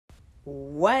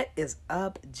What is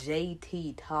up,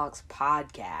 JT Talks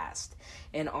podcast?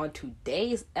 And on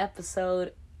today's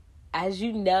episode, as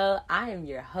you know, I am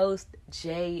your host,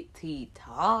 JT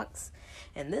Talks,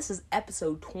 and this is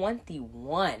episode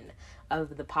 21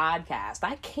 of the podcast.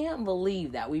 I can't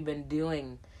believe that we've been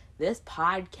doing this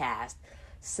podcast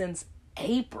since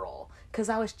April, because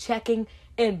I was checking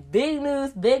in big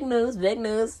news.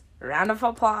 Round of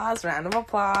applause.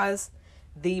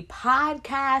 The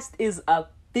podcast is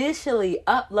officially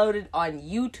uploaded on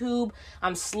YouTube.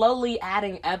 I'm slowly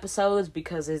adding episodes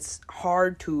because it's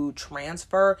hard to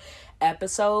transfer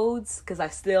episodes because I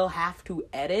still have to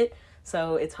edit.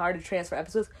 So it's hard to transfer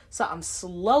episodes. So I'm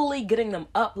slowly getting them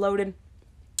uploaded.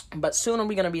 But soon are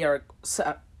we going to be I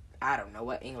don't know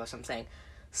what English I'm saying.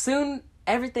 Soon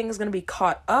everything is going to be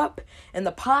caught up and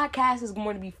the podcast is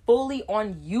going to be fully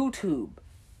on YouTube.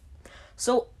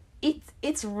 So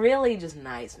it's really just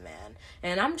nice, man.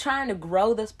 And I'm trying to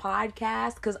grow this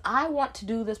podcast because I want to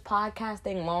do this podcast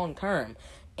thing long term.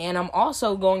 And I'm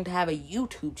also going to have a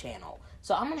YouTube channel.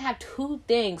 So I'm going to have two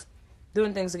things,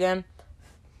 doing things again.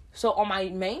 So on my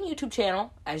main YouTube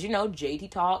channel, as you know, JT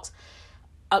Talks,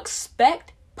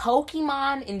 expect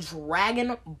Pokemon and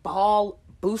Dragon Ball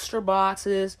booster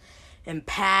boxes and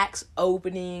packs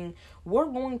opening. We're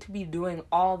going to be doing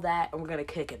all that and we're going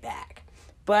to kick it back.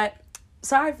 But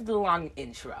sorry for the long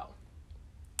intro.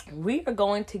 We are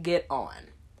going to get on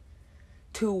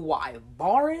to why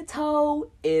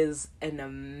Boruto is an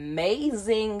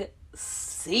amazing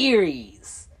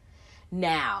series.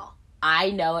 Now,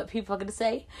 I know what people are going to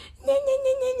say. Nah,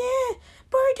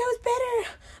 Boruto's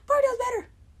better.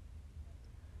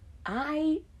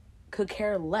 I could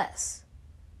care less.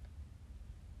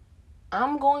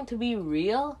 I'm going to be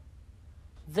real.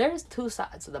 There's two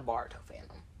sides of the Boruto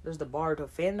fandom. There's the Boruto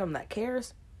fandom that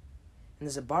cares, and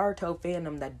there's a Boruto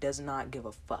fandom that does not give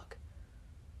a fuck.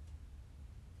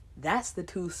 That's the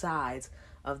two sides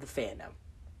of the fandom.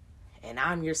 And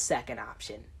I'm your second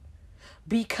option.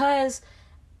 Because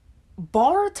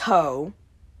Boruto,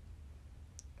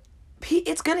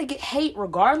 it's going to get hate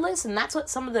regardless, and that's what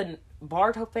some of the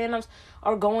Boruto fandoms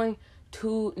are going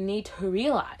to need to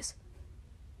realize.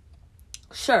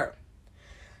 Sure.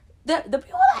 The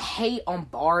people that hate on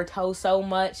Boruto so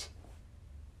much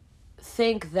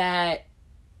think that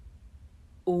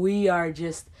we are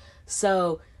just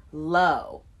so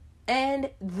low. And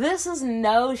this is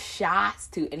no shots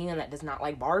to anyone that does not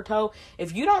like Boruto.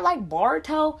 If you don't like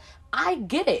Boruto, I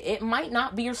get it. It might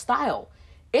not be your style.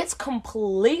 It's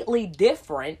completely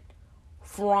different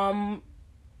from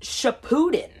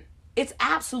Shippuden. It's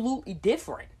absolutely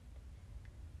different.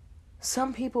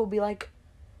 Some people will be like,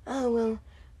 oh, well,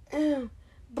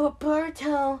 but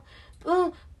Boruto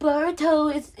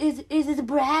is a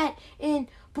brat, and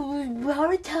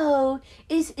Boruto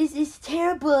is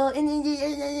terrible, and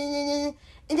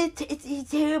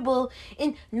it's terrible,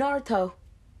 and Naruto.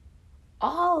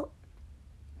 All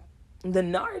the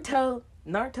Naruto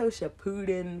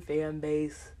Shippuden fan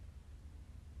base,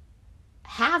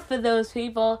 half of those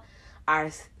people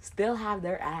still have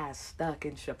their ass stuck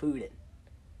in Shippuden.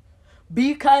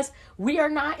 Because we are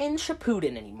not in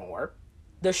Shippuden anymore.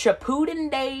 The Shippuden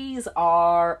days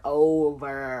are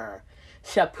over.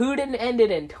 Shippuden ended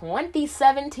in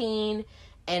 2017,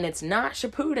 and it's not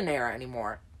Shippuden era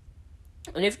anymore.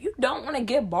 And if you don't want to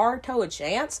give Boruto a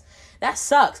chance, that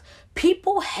sucks.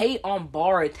 People hate on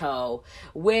Boruto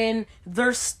when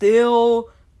they're still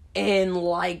in,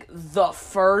 like, the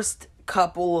first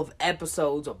couple of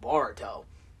episodes of Boruto.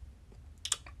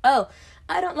 Oh,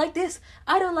 I don't like this.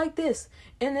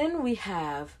 And then we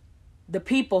have the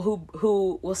people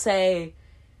who will say,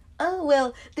 oh,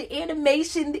 well, the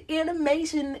animation,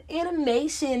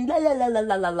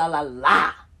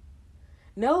 la.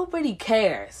 Nobody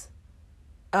cares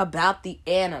about the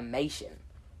animation.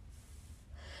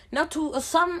 Now, to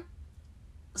some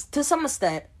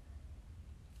extent,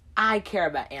 I care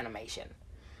about animation.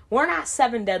 We're not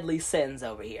 7 Deadly Sins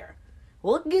over here.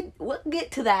 We'll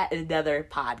get to that in another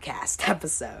podcast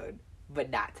episode, but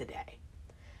not today.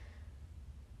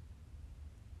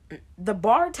 The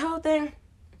Boruto thing,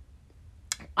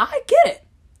 I get it.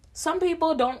 Some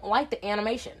people don't like the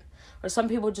animation, or some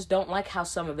people just don't like how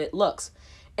some of it looks.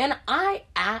 And I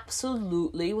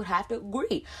absolutely would have to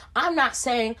agree. I'm not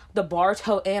saying the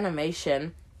Boruto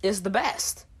animation is the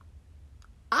best.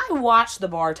 I watch the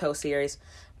Boruto series,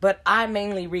 but I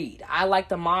mainly read. I like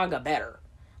the manga better.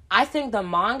 I think the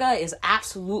manga is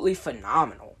absolutely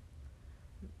phenomenal.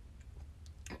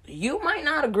 You might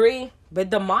not agree, but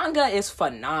the manga is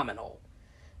phenomenal.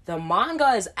 The manga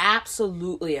is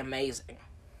absolutely amazing.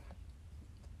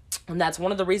 And that's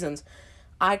one of the reasons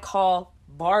I call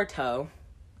Boruto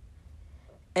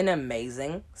an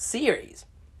amazing series.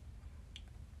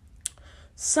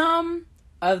 Some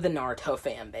of the Naruto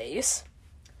fan base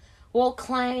will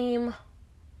claim,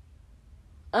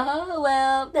 oh,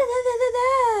 well,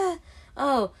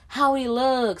 oh, how he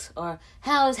looks, or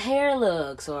how his hair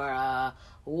looks, or,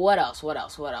 what else do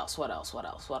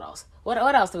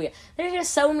we get? There's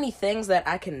just so many things that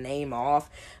I can name off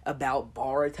about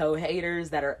Boruto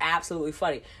haters that are absolutely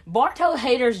funny. Boruto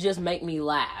haters just make me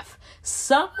laugh.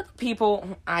 Some of the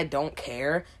people, I don't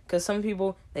care, because some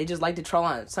people, they just like to troll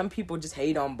on it. Some people just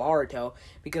hate on Boruto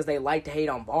because they like to hate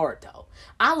on Boruto.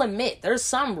 I'll admit, there's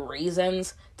some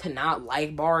reasons to not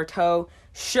like Boruto,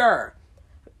 sure.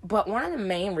 But one of the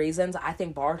main reasons I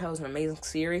think Boruto is an amazing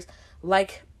series,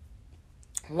 like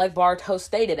Boruto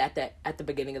stated at the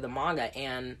beginning of the manga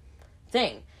and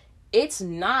thing, it's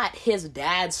not his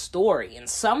dad's story, and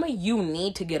some of you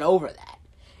need to get over that.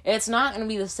 It's not going to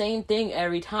be the same thing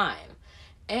every time,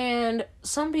 and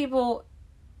some people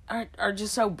are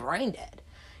just so brain dead.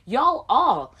 Y'all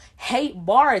all hate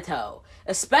Boruto,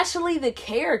 especially the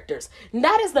characters. And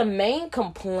that is the main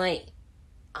complaint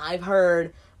I've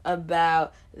heard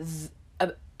about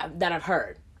that I've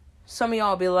heard. Some of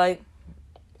y'all be like,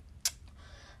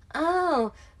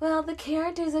 oh, well, the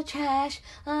characters are trash.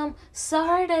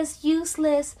 Sarada's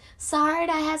useless. Sarada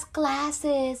has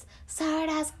glasses. Sarada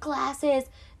has glasses.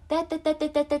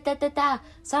 Sarada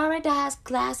has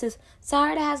glasses.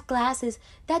 Sarada has glasses.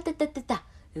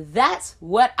 That's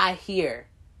what I hear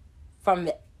from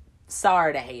the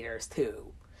Sarada haters,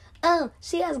 too. Oh,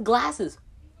 she has glasses.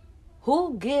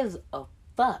 Who gives a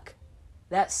fuck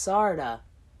that Sarada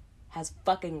has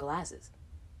fucking glasses?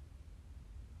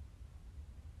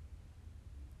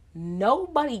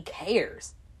 Nobody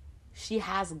cares. She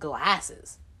has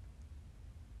glasses.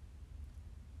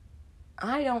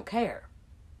 I don't care.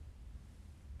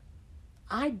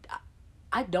 I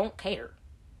don't care.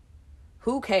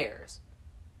 Who cares?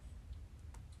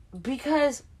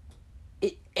 Because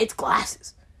it's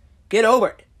glasses. Get over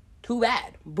it. Too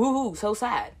bad. Boo-hoo, so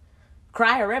sad.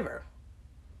 Cry a river.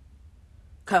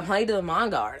 Complain to the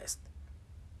manga artist.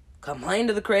 Complain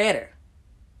to the creator.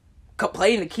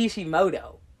 Complain to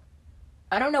Kishimoto.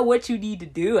 I don't know what you need to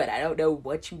do, and I don't know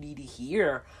what you need to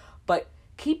hear, but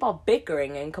keep on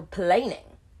bickering and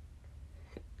complaining.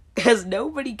 Because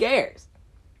nobody cares.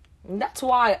 And that's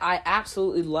why I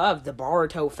absolutely love the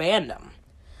Boruto fandom.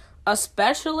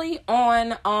 Especially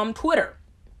on Twitter.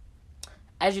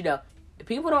 As you know, if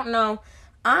people don't know,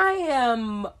 I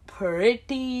am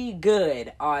pretty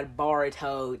good on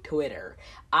Boruto Twitter.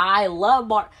 I love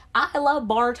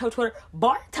Boruto Twitter.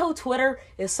 Boruto Twitter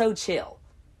is so chill.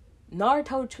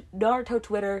 Naruto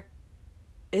Twitter,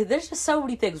 there's just so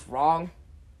many things wrong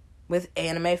with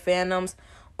anime fandoms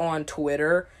on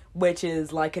Twitter, which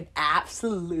is like an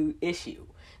absolute issue.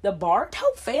 The Boruto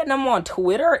fandom on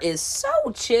Twitter is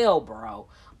so chill, bro.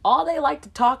 All they like to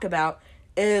talk about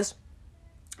is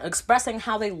expressing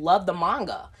how they love the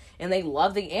manga, and they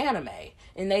love the anime,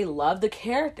 and they love the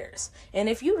characters. And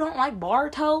if you don't like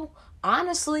Boruto,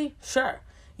 honestly, sure,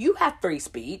 you have free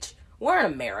speech. We're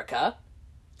in America.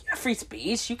 You have free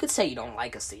speech. You could say you don't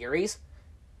like a series.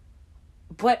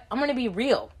 But I'm going to be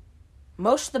real.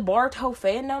 Most of the Boruto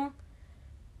fandom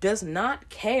does not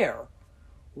care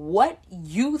what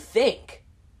you think.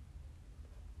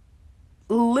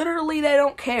 Literally, they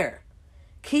don't care.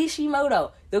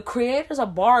 Kishimoto, the creators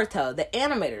of Boruto, the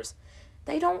animators,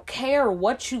 they don't care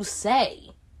what you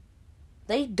say.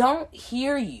 They don't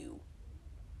hear you.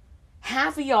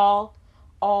 Half of y'all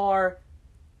are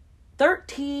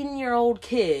 13-year-old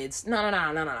kids. No,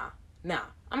 I'm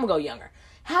going to go younger.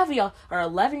 Half of y'all are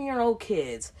 11-year-old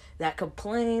kids that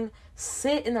complain,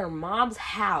 sit in their mom's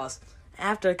house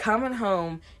after coming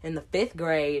home in the 5th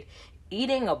grade,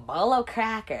 eating a bowl of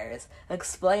crackers,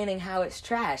 explaining how it's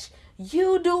trash.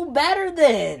 You do better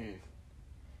then.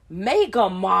 Make a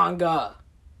manga.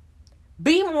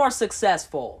 Be more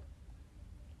successful.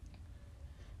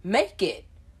 Make it.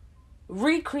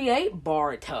 Recreate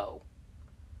Boruto.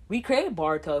 Recreate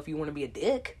Boruto if you want to be a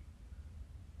dick.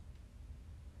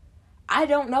 I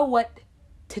don't know what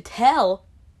to tell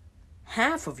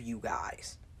half of you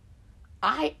guys.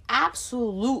 I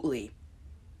absolutely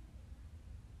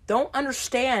don't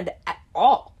understand at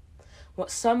all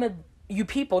what some of you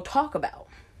people talk about.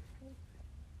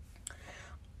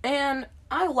 And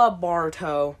I love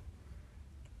Boruto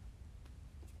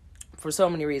for so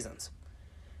many reasons.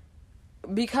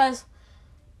 Because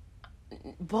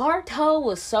Boruto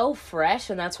was so fresh,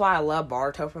 and that's why I love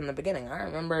Boruto from the beginning. I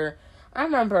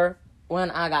remember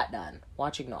when I got done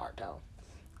watching Naruto.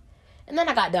 And then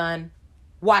I got done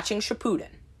watching Shippuden.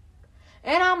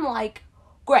 And I'm like,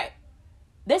 great.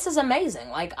 this is amazing.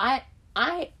 Like, I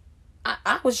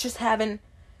was just having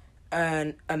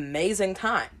an amazing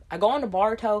time. I go on to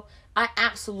Boruto. I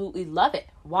absolutely love it.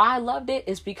 Why I loved it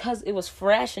is because it was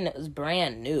fresh and it was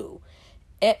brand new.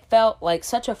 It felt like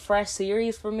such a fresh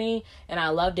series for me, and I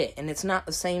loved it. And it's not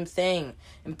the same thing,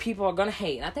 and people are gonna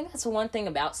hate. And I think that's the one thing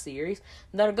about series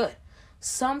that are good.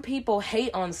 Some people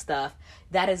hate on stuff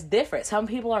that is different. Some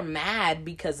people are mad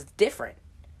because it's different.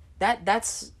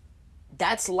 That's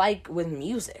like with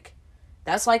music.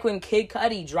 That's like when Kid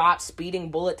Cudi dropped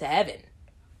Speeding Bullet to Heaven.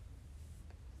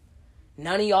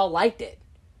 None of y'all liked it.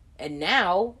 And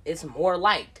now it's more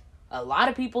liked. A lot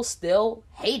of people still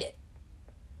hate it.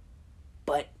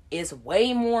 But it's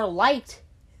way more liked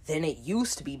than it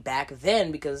used to be back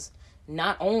then, because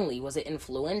not only was it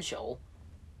influential,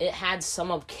 it had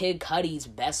some of Kid Cudi's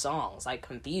best songs, like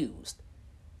Confused.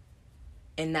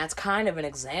 And that's kind of an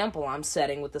example I'm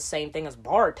setting with the same thing as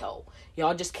Boruto.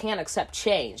 Y'all just can't accept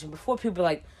change. And before people are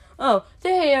like, oh, the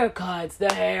haircuts.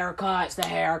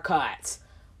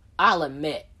 I'll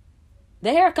admit, the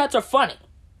haircuts are funny.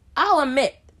 I'll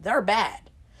admit, they're bad.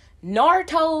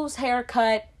 Naruto's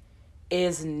haircut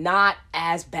is not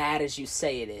as bad as you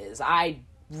say it is. I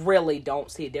really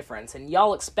don't see a difference. And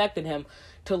y'all expected him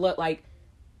to look like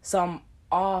some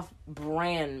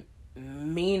off-brand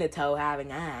Minato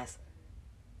having ass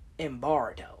in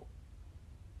Boruto.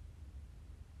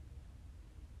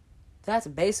 That's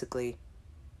basically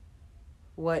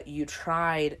what you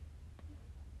tried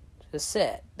to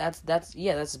set. That's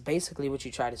basically what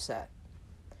you try to set.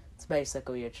 It's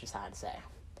basically what you're trying to say.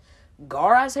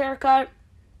 Gaara's haircut,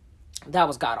 that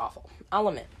was god-awful. I'll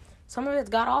admit. Some of it's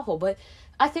god-awful, but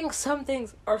I think some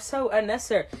things are so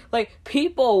unnecessary. Like,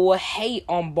 people will hate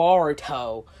on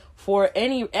Boruto for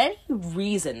any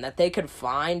reason that they could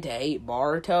find to hate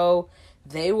Boruto.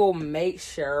 They will make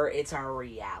sure it's a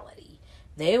reality.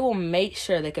 They will make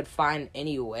sure they could find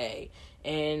any way.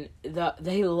 And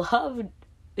they love...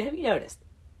 Have you noticed?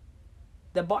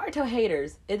 The Boruto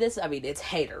haters... it's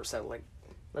haters, so, like,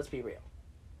 let's be real.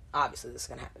 Obviously, this is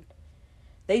gonna happen.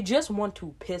 They just want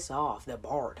to piss off the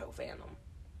Boruto fandom.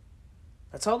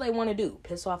 That's all they want to do.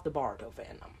 Piss off the Boruto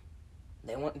fandom.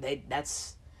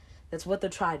 That's what they're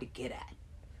trying to get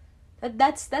at.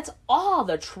 That's all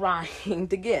they're trying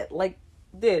to get. Like,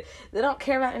 dude, they don't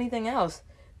care about anything else.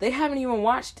 They haven't even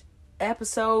watched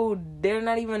episode... They're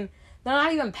not even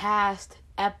past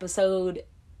episode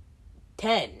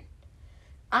 10.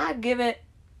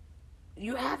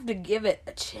 You have to give it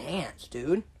a chance,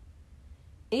 dude.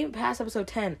 Even past episode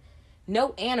 10,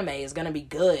 no anime is going to be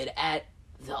good at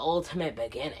the ultimate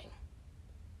beginning.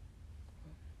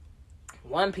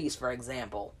 One Piece, for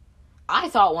example. I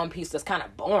thought One Piece was kind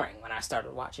of boring when I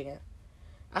started watching it.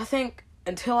 I think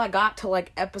until I got to,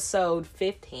 like, episode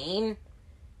 15,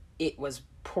 it was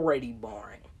pretty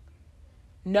boring.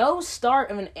 No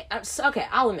start of an... Okay,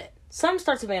 I'll admit. Some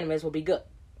starts of animes will be good.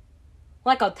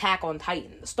 Like Attack on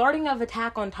Titan. The starting of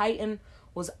Attack on Titan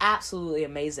was absolutely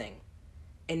amazing.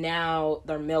 And now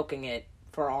they're milking it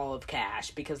for all of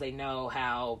cash because they know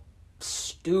how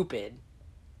stupid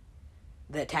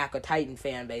the Attack on Titan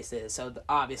fan base is. So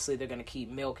obviously they're going to keep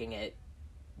milking it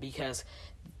because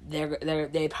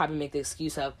they probably make the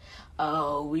excuse of,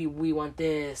 oh, we want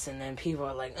this, and then people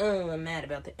are like, oh, I'm mad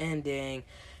about the ending.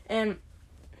 And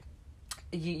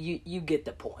you get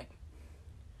the point.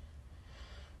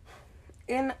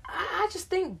 And I just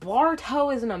think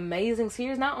Boruto is an amazing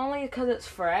series, not only because it's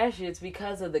fresh, it's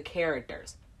because of the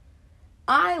characters.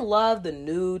 I love the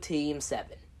new Team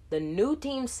 7. The new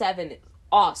Team 7 is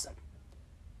awesome.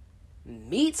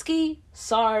 Mitsuki,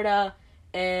 Sarada,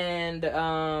 and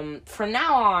from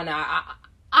now on,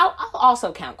 I'll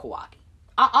also count Kawaki.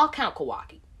 I'll count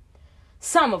Kawaki.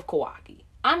 Some of Kawaki.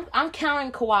 I'm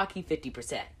counting Kawaki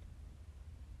 50%.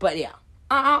 But yeah,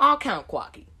 I'll count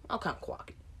Kawaki.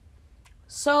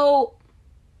 So,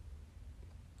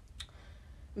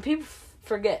 people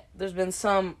forget, there's been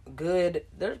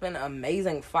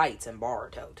amazing fights in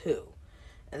Boruto, too.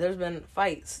 And there's been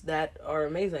fights that are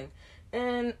amazing.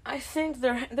 And I think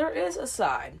there is a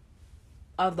side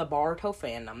of the Boruto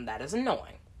fandom that is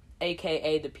annoying.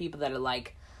 AKA the people that are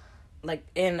like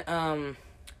in,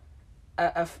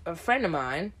 a friend of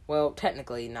mine, well,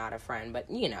 technically not a friend, but,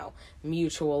 you know,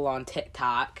 mutual on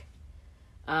TikTok,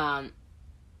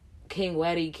 King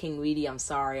Weddy, I'm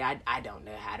sorry, I don't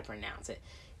know how to pronounce it.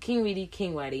 King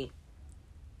Weddy,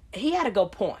 he had a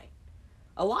good point.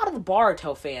 A lot of the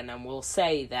Boruto fandom will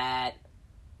say that,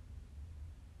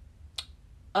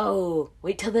 oh,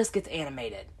 wait till this gets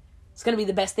animated. It's gonna be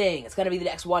the best thing. It's gonna be the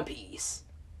next One Piece.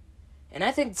 And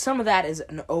I think some of that is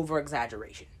an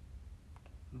over-exaggeration.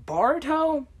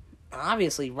 Boruto,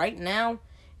 obviously, right now,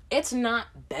 It's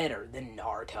not better than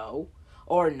Naruto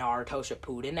or Naruto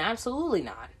Shippuden. Absolutely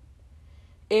not.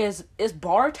 Is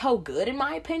Boruto good in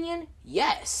my opinion?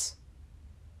 Yes.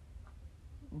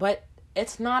 But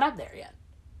it's not up there yet.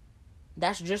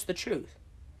 That's just the truth.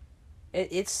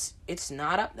 It's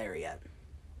not up there yet.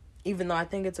 Even though I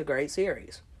think it's a great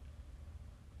series.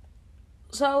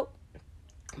 So,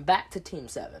 back to Team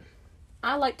 7.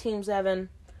 I like Team 7.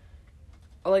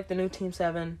 I like the new Team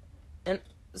 7. And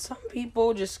some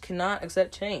people just cannot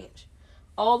accept change.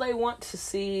 All they want to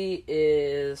see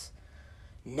is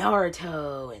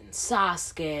Naruto and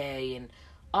Sasuke and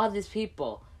all these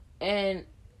people. And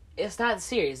it's not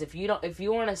serious. If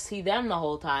you want to see them the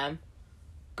whole time,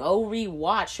 go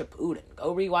rewatch Shippuden.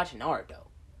 Go rewatch Naruto.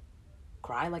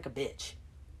 Cry like a bitch.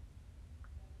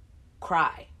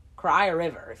 Cry a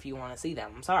river if you want to see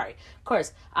them. I'm sorry. Of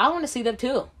course, I want to see them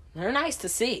too. They're nice to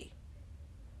see.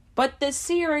 But this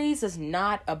series is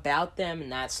not about them,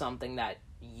 and that's something that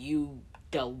you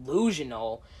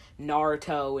delusional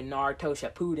Naruto and Naruto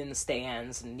Shippuden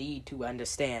stans need to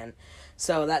understand.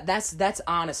 So that's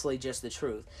honestly just the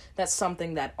truth. That's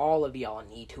something that all of y'all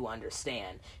need to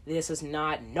understand. This is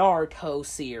not Naruto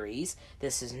series.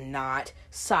 This is not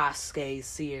Sasuke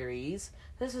series.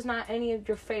 This is not any of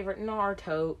your favorite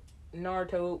Naruto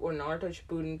or Naruto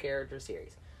Shippuden character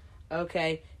series.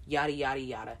 Okay? Yada yada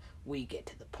yada. We get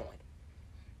to the point.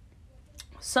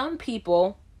 Some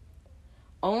people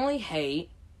only hate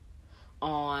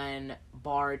on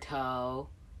Boruto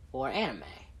or anime.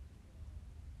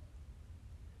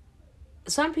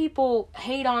 Some people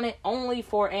hate on it only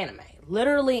for anime.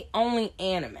 Literally only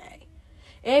anime.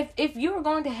 If you're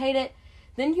going to hate it,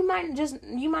 then you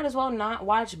might as well not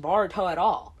watch Boruto at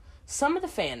all. Some of the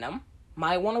fandom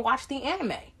might want to watch the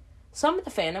anime. Some of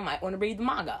the fandom might want to read the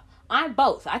manga. I'm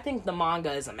both. I think the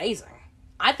manga is amazing.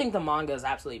 I think the manga is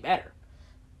absolutely better.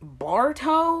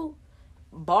 Boruto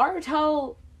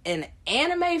in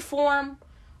anime form,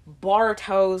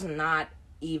 Boruto's not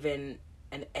even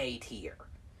an A tier.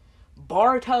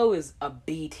 Boruto is a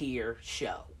B tier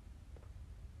show.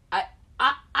 I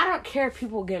don't care if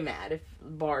people get mad if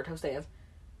Boruto stands.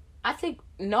 I think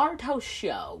Naruto's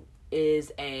show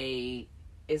is a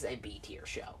B tier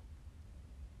show.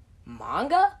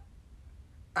 Manga?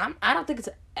 I don't think it's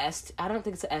an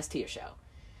S tier show.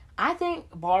 I think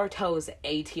Boruto is an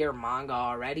A tier manga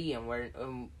already, and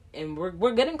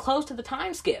we're getting close to the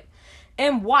time skip.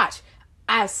 And watch,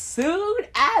 as soon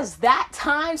as that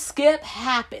time skip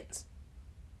happens,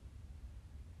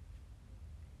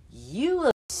 you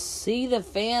will see the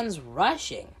fans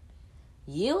rushing.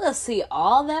 You will see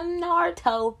all them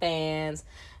Naruto fans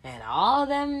and all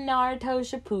them Naruto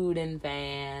Shippuden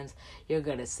fans. You're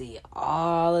gonna see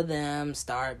all of them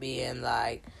start being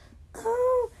like,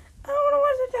 oh, I want to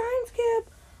watch the time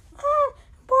skip. Oh,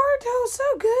 Boruto's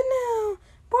so good now.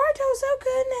 Boruto's so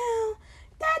good now.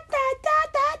 Da da da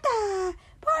da da.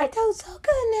 Boruto's so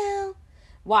good now.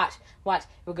 Watch.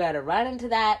 We're going to run into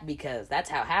that because that's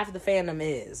how half of the fandom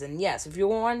is. And yes, if you're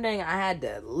wondering, I had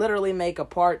to literally make a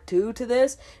part 2 to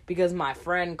this because my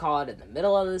friend called in the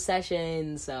middle of the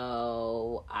session.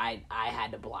 So I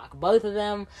had to block both of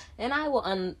them. And I will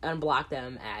unblock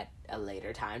them at a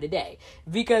later time today.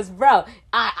 Because, bro,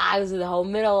 I was in the whole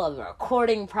middle of the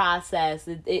recording process.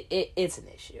 It's an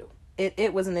issue.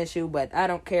 It was an issue, but I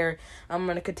don't care. I'm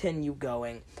going to continue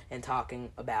going and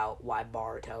talking about why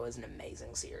Boruto is an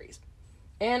amazing series.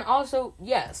 And also,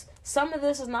 yes, some of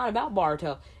this is not about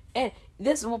Boruto. And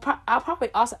this will I'll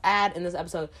probably also add in this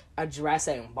episode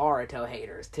addressing Boruto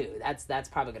haters too. That's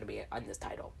probably going to be on this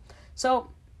title.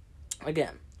 So,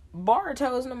 again,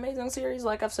 Boruto is an amazing series,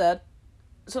 like I've said.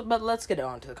 But let's get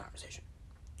on to the conversation.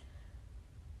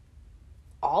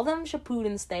 All them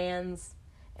Shippuden stans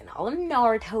and all them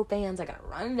Naruto fans are gonna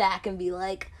run back and be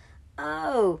like,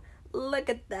 oh, look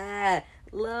at that.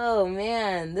 Oh,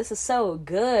 man, this is so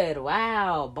good.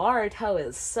 Wow, Boruto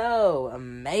is so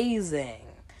amazing.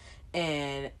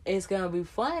 And it's gonna be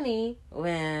funny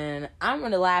when I'm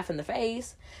gonna laugh in the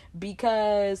face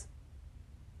because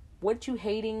what you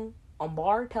hating on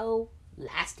Boruto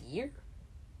last year?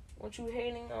 What you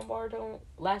hating on Boruto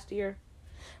last year?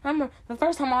 Remember, the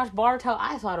first time I watched Boruto,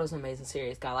 I thought it was an amazing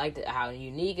series. I liked it, how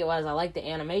unique it was. I liked the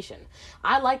animation.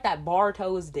 I like that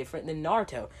Boruto is different than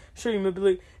Naruto. Sure, you might be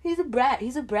like, he's a brat.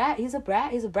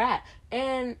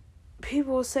 And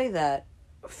people will say that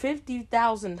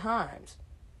 50,000 times.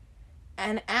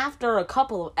 And after a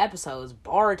couple of episodes,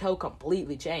 Boruto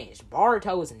completely changed.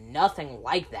 Boruto is nothing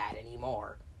like that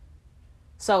anymore.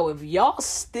 So if y'all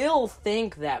still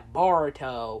think that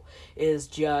Boruto is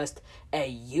just a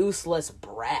useless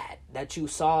brat that you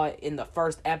saw in the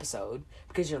first episode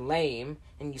because you're lame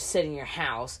and you sit in your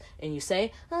house and you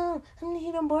say, oh, I'm gonna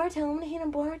hate on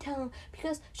Boruto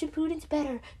because Shippuden's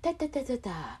better, da da da da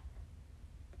da.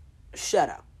 Shut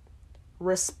up.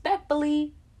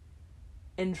 Respectfully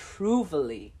and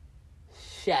truthfully,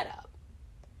 shut up.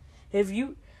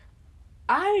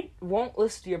 I won't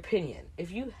listen to your opinion.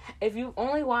 If you haven't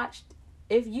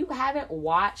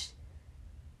watched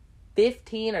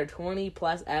 15 or 20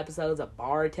 plus episodes of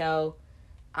Boruto,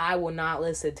 I will not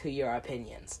listen to your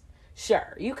opinions.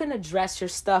 Sure, you can address your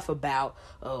stuff about,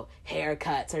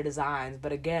 haircuts or designs,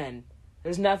 but again,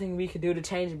 there's nothing we can do to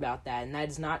change about that, and that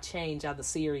does not change how the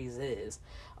series is.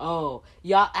 Oh,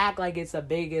 y'all act like it's the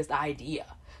biggest idea.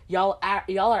 Y'all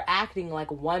are acting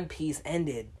like One Piece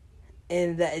ended.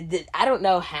 And I don't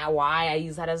know why I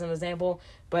use that as an example,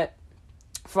 but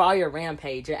for all your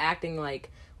rampage, you're acting like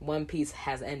One Piece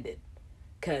has ended.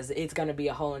 Because it's going to be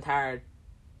a whole entire...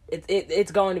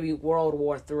 It's going to be World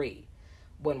War III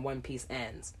when One Piece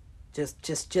ends.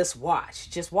 Just watch.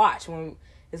 Just watch.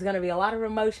 It's going to be a lot of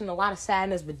emotion, a lot of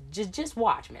sadness, but just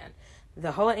watch, man.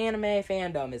 The whole anime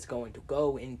fandom is going to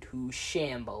go into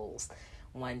shambles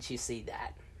once you see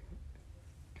that.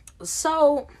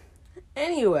 So,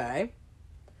 anyway...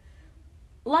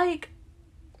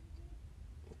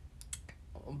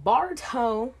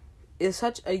 Boruto is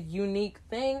such a unique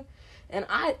thing, and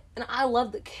I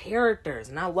love the characters,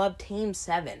 and I love Team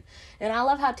 7, and I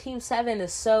love how Team 7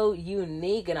 is so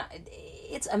unique, and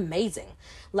it's amazing.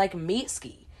 Like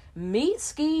Mitsuki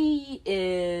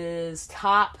is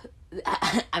top.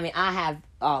 I mean, I have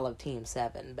all of Team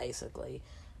 7 basically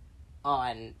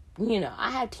on. I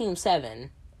have Team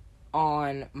 7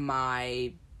 on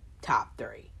my top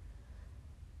 3.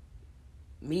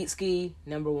 Mitsuki,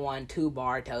 number 1, 2,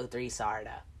 Boruto, 3,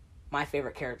 Sarada. My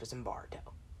favorite characters in Boruto.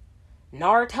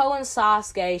 Naruto and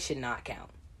Sasuke should not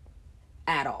count.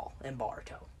 At all in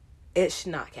Boruto. It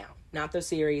should not count. Not their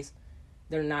series.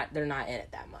 They're not in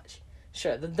it that much.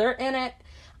 Sure, they're in it.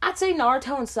 I'd say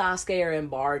Naruto and Sasuke are in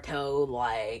Boruto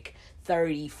like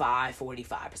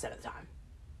 35-45% of the time.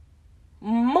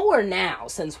 More now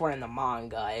since we're in the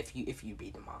manga, if you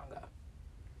read the manga.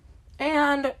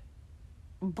 And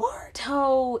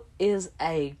Boruto is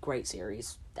a great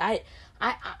series. I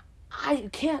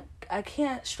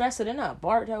can't stress it enough.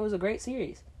 Boruto is a great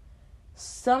series.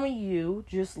 Some of you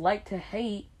just like to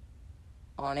hate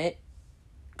on it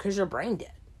because you're brain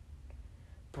dead.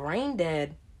 Brain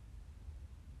dead,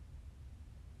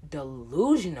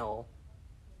 delusional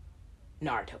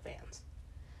Naruto fans.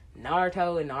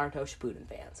 Naruto and Naruto Shippuden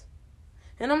fans.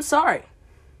 And I'm sorry.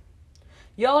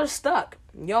 Y'all are stuck.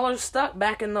 Y'all are stuck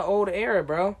back in the old era,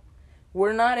 bro.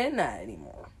 We're not in that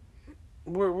anymore.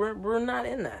 We're not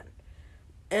in that.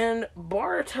 And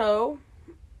Boruto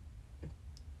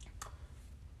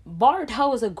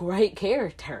is a great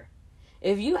character.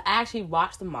 If you actually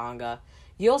watch the manga,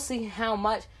 you'll see how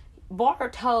much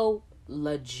Boruto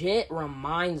legit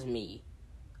reminds me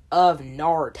of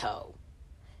Naruto.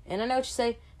 And I know what you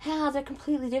say, how they're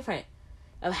completely different.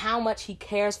 Of how much he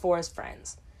cares for his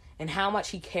friends. And how much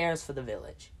he cares for the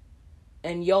village.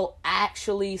 And you'll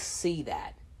actually see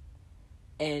that.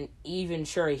 And even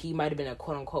sure, he might have been a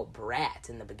quote-unquote brat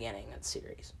in the beginning of the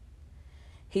series.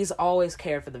 He's always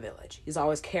cared for the village. He's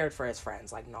always cared for his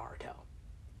friends, like Naruto.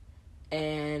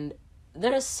 And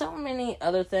there's so many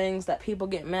other things that people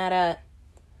get mad at.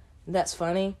 That's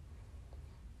funny.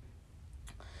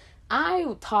 I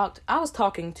was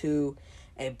talking to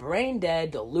a brain-dead,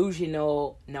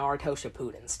 delusional Naruto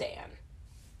Shippuden stan.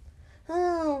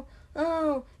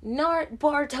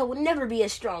 Boruto will never be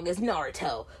as strong as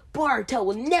Naruto. Boruto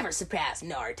will never surpass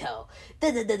Naruto.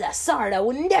 Sarada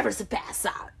will never surpass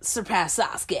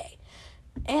Sasuke.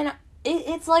 And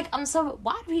it's like,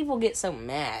 why do people get so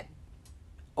mad?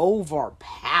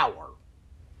 Overpower.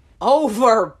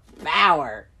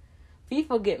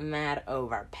 People get mad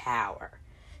over power.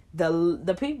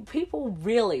 The people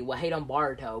really will hate on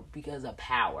Boruto because of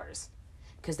powers.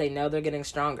 Because they know they're getting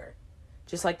stronger.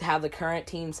 Just like how the current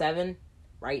Team 7,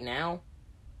 right now,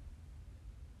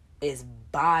 is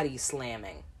body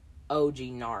slamming OG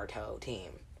Naruto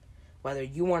team. Whether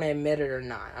you want to admit it or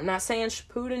not. I'm not saying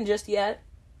Shippuden just yet.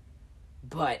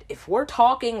 But if we're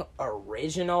talking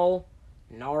original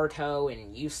Naruto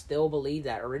and you still believe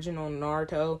that original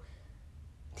Naruto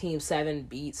Team 7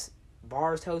 beats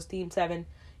Boruto's Team 7,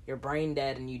 you're brain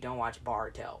dead and you don't watch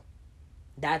Boruto.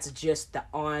 That's just the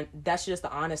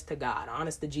honest to God,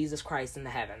 honest to Jesus Christ in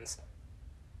the heavens.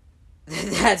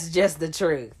 That's just the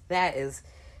truth. That is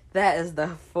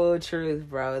the full truth,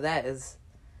 bro. That is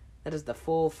That is the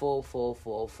full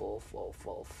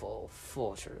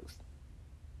truth.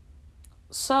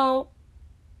 So,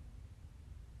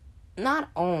 not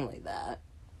only that,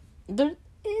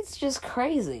 it's just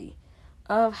crazy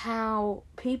of how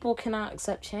people cannot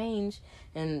accept change,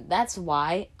 and that's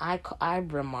why I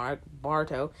remark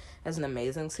Boruto as an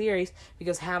amazing series,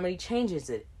 because how many changes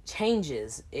it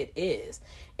is.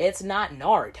 It's not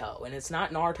Naruto, and it's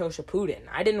not Naruto Shippuden.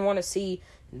 I didn't want to see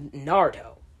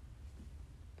Naruto.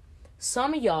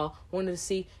 Some of y'all wanted to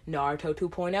see Naruto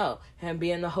 2.0 and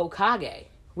being the Hokage.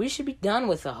 We should be done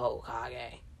with the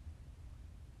Hokage.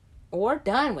 We're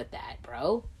done with that,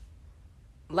 bro.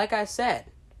 Like I said,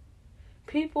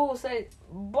 people say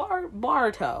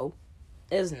Boruto's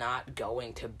not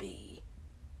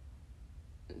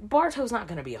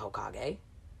going to be a Hokage.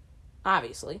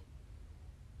 Obviously.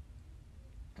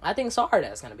 I think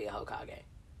Sarada is going to be a Hokage.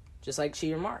 Just like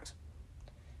she remarks.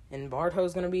 And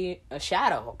Boruto's going to be a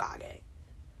Shadow Hokage.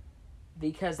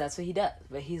 Because that's what he does.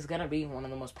 But he's going to be one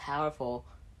of the most powerful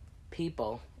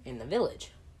people in the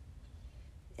village.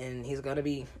 And he's going to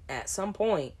be, at some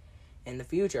point in the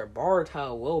future,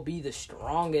 Boruto will be the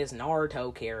strongest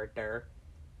Naruto character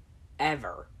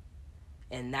ever.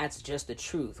 And that's just the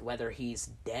truth, whether he's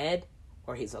dead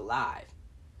or he's alive.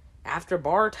 After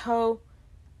Boruto,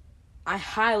 I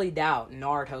highly doubt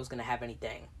Naruto's going to have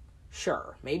anything.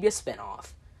 Sure, maybe a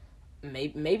spinoff.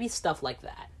 Maybe stuff like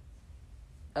that.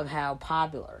 Of how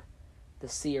popular the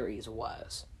series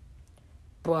was.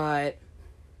 But,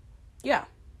 yeah.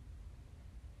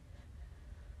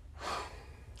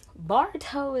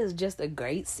 Boruto is just a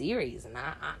great series. And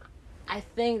I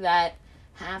think that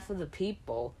half of the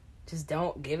people just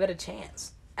don't give it a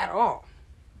chance. At all.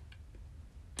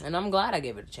 And I'm glad I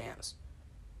gave it a chance.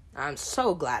 I'm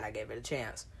so glad I gave it a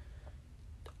chance.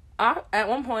 At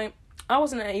one point, I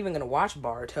wasn't even going to watch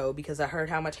Boruto because I heard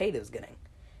how much hate it was getting.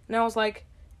 And I was like,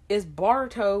 is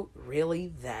Boruto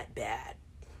really that bad?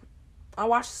 I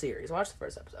watched the series, watched the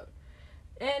first episode.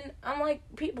 And I'm like,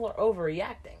 people are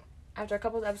overreacting. After a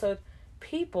couple of episodes,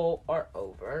 people are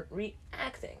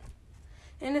overreacting.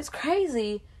 And it's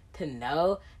crazy to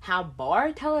know how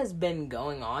Boruto has been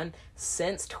going on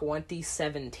since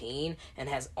 2017 and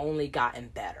has only gotten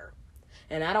better.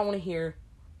 And I don't want to hear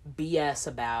BS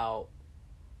about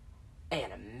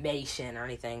animation or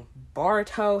anything.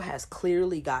 Boruto has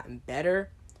clearly gotten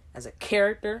better as a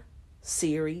character,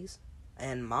 series,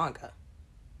 and manga.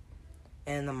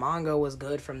 And the manga was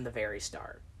good from the very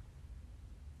start.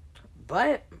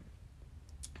 But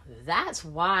that's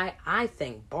why I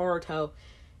think Boruto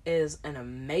is an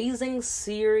amazing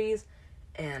series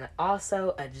and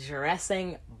also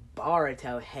addressing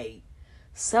Boruto hate.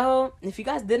 So, if you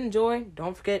guys did enjoy,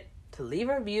 don't forget to leave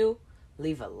a review,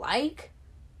 leave a like,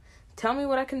 tell me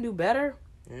what I can do better,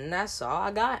 and that's all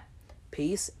I got.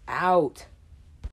 Peace out.